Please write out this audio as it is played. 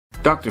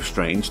Doctor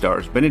Strange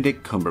stars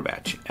Benedict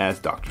Cumberbatch as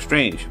Doctor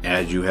Strange.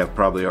 As you have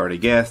probably already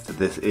guessed,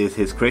 this is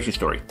his creation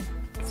story.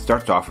 It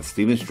starts off with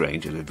Stephen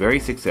Strange as a very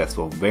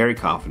successful, very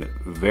confident,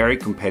 very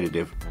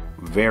competitive,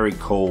 very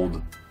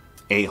cold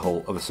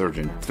a-hole of a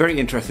surgeon. It's very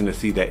interesting to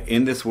see that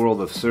in this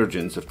world of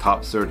surgeons, of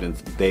top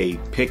surgeons, they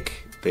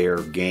pick their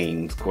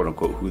games, quote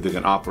unquote, who they're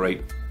going to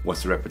operate,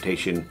 what's the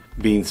reputation,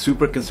 being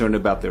super concerned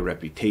about their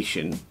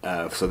reputation.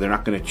 So they're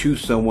not going to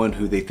choose someone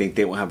who they think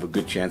they won't have a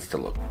good chance to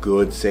look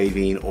good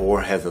saving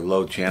or has a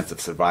low chance of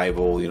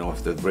survival. You know, if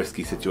it's a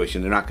risky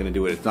situation, they're not going to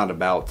do it. It's not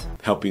about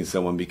helping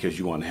someone because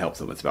you want to help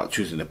someone. It's about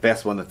choosing the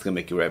best one that's going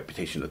to make your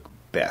reputation look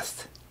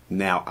best.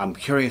 Now, I'm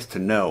curious to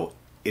know,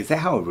 is that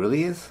how it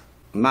really is?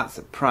 I'm not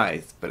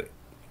surprised, but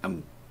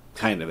I'm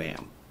kind of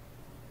am.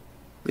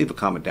 Leave a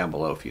comment down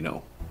below if you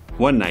know.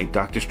 One night,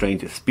 Doctor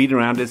Strange is speeding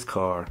around his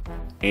car,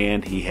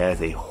 and he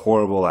has a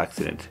horrible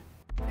accident.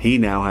 He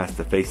now has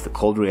to face the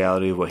cold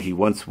reality of what he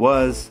once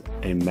was,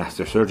 a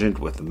master surgeon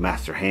with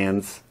master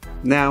hands,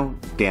 now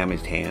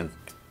damaged hands,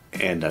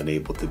 and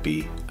unable to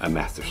be a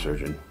master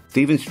surgeon.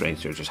 Stephen Strange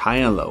searches high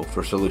and low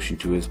for a solution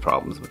to his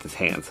problems with his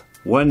hands.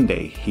 One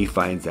day, he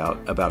finds out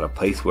about a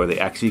place where they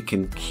actually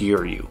can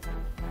cure you.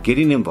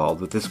 Getting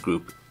involved with this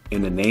group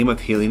in the name of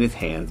healing his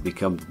hands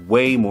becomes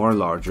way more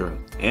larger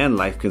and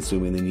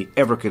life-consuming than he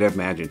ever could have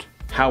imagined.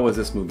 How was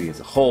this movie as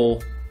a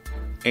whole,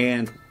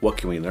 and what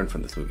can we learn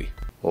from this movie?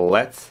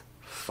 Let's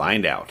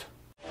find out.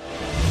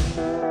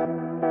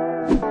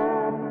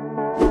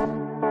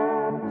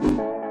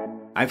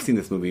 I've seen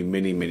this movie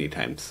many, many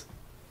times.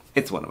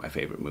 It's one of my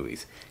favorite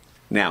movies.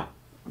 Now,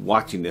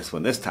 watching this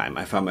one this time,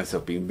 I found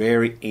myself being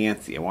very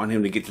antsy. I wanted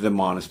him to get to the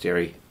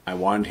monastery. I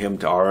wanted him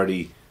to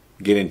already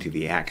get into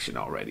the action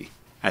already.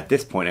 At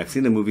this point, I've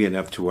seen the movie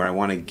enough to where I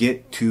want to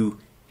get to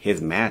his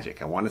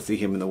magic. I want to see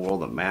him in the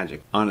world of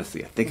magic.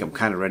 Honestly, I think I'm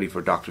kind of ready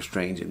for Doctor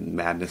Strange and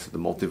Madness of the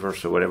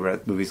Multiverse or whatever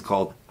that movie's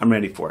called. I'm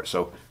ready for it.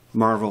 So,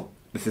 Marvel,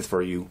 this is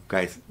for you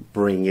guys.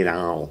 Bring it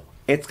on.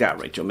 It's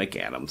got Rachel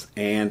McAdams,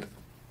 and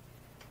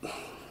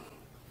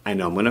I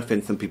know I'm going to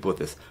offend some people with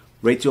this.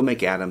 Rachel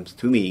McAdams,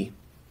 to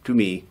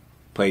me,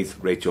 plays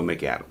Rachel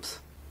McAdams.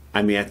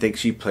 I mean, I think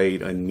she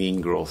played in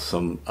Mean Girls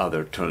some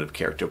other turn of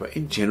character, but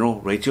in general,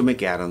 Rachel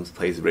McAdams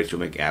plays Rachel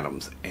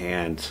McAdams,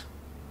 and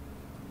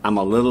I'm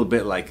a little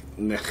bit like,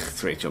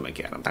 it's Rachel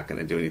McAdams. Not going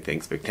to do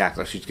anything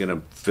spectacular. She's going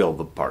to fill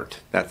the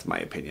part. That's my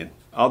opinion.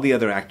 All the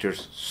other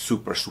actors,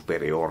 super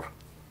superior.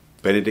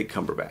 Benedict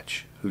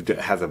Cumberbatch, who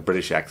has a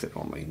British accent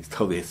normally. He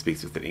totally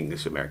speaks with an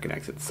English-American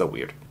accent. It's so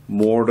weird.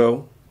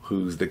 Mordo,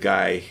 who's the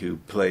guy who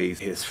plays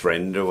his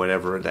friend or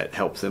whatever that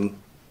helps him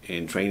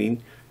in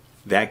training.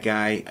 That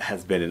guy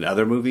has been in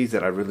other movies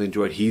that I really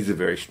enjoyed. He's a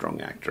very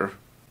strong actor.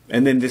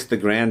 And then just the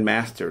Grand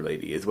Master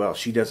lady as well.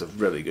 She does a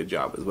really good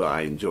job as well.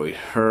 I enjoyed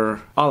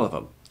her. All of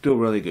them do a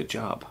really good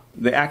job.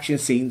 The action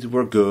scenes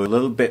were good. A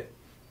little bit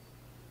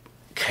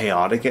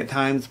chaotic at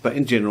times, but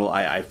in general,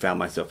 I found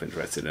myself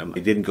interested in them.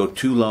 It didn't go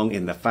too long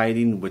in the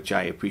fighting, which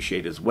I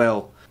appreciate as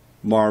well.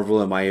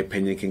 Marvel, in my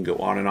opinion, can go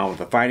on and on with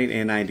the fighting,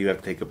 and I do have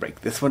to take a break.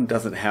 This one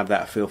doesn't have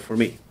that feel for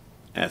me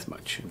as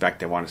much. In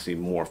fact, I want to see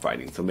more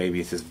fighting, so maybe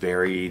it's just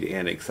varied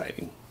and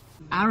exciting.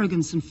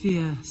 Arrogance and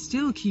fear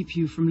still keep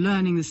you from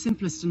learning the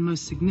simplest and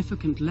most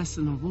significant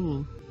lesson of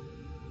all.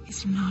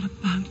 It's not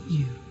about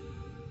you.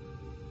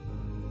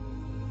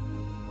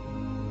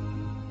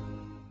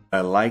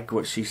 I like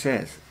what she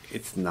says.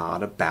 It's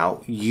not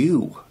about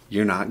you.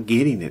 You're not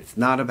getting it. It's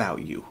not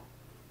about you.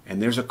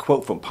 And there's a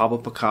quote from Pablo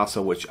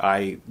Picasso which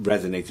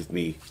resonates with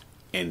me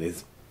and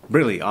is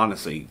really,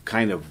 honestly,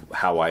 kind of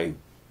how I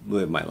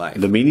live my life.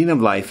 The meaning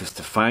of life is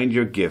to find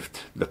your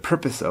gift. The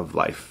purpose of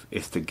life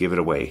is to give it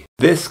away.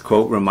 This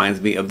quote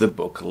reminds me of the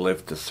book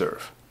Live to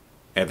Serve.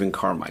 Evan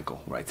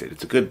Carmichael writes it.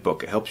 It's a good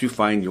book. It helps you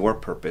find your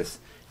purpose.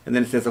 And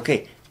then it says,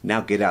 okay,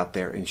 now get out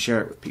there and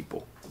share it with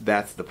people.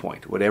 That's the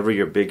point. Whatever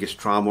your biggest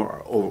trauma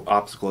or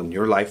obstacle in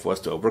your life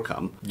was to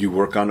overcome, you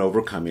work on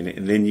overcoming it,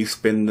 and then you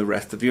spend the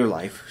rest of your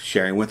life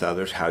sharing with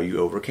others how you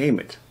overcame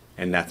it.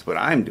 And that's what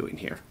I'm doing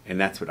here. And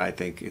that's what I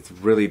think is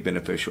really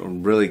beneficial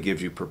and really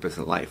gives you purpose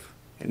in life.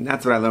 And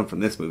that's what I learned from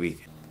this movie.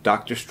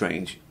 Doctor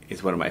Strange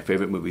is one of my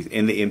favorite movies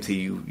in the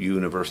MCU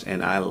universe,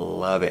 and I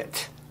love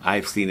it.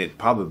 I've seen it,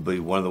 probably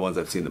one of the ones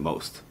I've seen the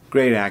most.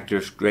 Great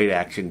actors, great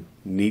action,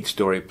 neat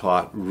story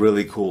plot,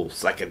 really cool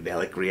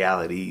psychedelic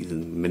realities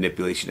and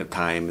manipulation of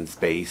time and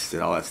space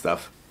and all that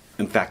stuff.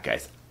 In fact,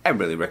 guys, I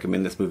really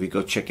recommend this movie.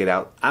 Go check it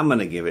out. I'm going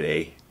to give it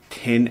a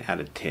 10 out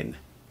of 10.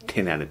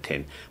 10 out of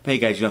 10. But hey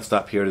guys, you don't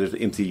stop here. There's the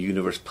MCU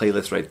Universe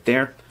playlist right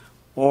there.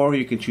 Or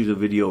you can choose a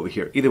video over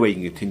here. Either way, you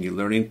can continue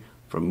learning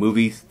from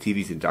movies,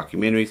 TVs, and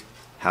documentaries,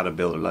 how to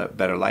build a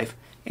better life,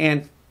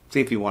 and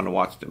see if you want to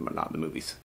watch them or not, the movies.